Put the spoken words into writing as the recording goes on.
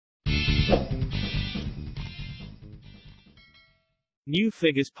New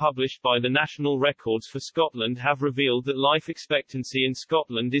figures published by the National Records for Scotland have revealed that life expectancy in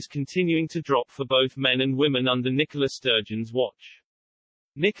Scotland is continuing to drop for both men and women under Nicola Sturgeon's watch.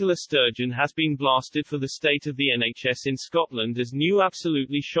 Nicola Sturgeon has been blasted for the state of the NHS in Scotland as new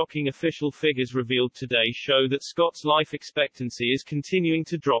absolutely shocking official figures revealed today show that Scots' life expectancy is continuing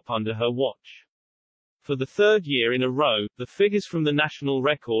to drop under her watch. For the third year in a row, the figures from the National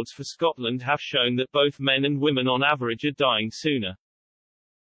Records for Scotland have shown that both men and women on average are dying sooner.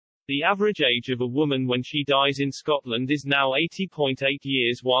 The average age of a woman when she dies in Scotland is now 80.8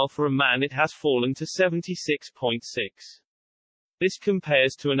 years, while for a man it has fallen to 76.6. This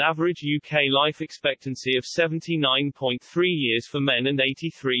compares to an average UK life expectancy of 79.3 years for men and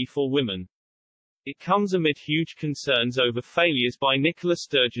 83 for women. It comes amid huge concerns over failures by Nicola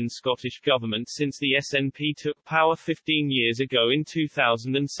Sturgeon's Scottish government since the SNP took power 15 years ago in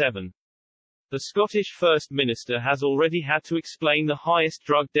 2007. The Scottish First Minister has already had to explain the highest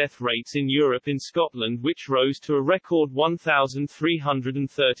drug death rates in Europe in Scotland, which rose to a record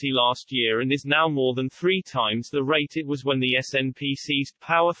 1,330 last year and is now more than 3 times the rate it was when the SNP seized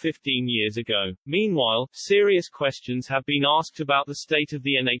power 15 years ago. Meanwhile, serious questions have been asked about the state of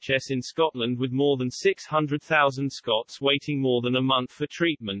the NHS in Scotland, with more than 600,000 Scots waiting more than a month for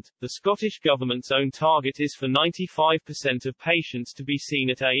treatment. The Scottish Government's own target is for 95% of patients to be seen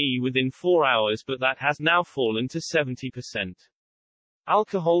at AE within 4 hours, but that has now fallen to 70%.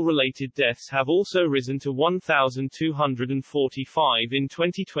 Alcohol-related deaths have also risen to 1,245 in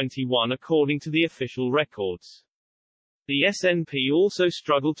 2021 according to the official records. The SNP also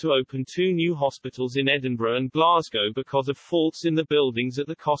struggled to open 2 new hospitals in Edinburgh and Glasgow because of faults in the buildings at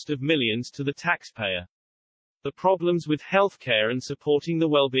the cost of millions to the taxpayer. The problems with healthcare and supporting the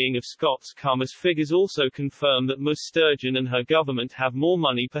well-being of Scots come as figures also confirm that Ms Sturgeon and her government have more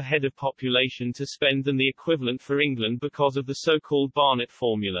money per head of population to spend than the equivalent for England because of the so-called Barnett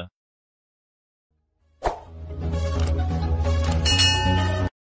formula.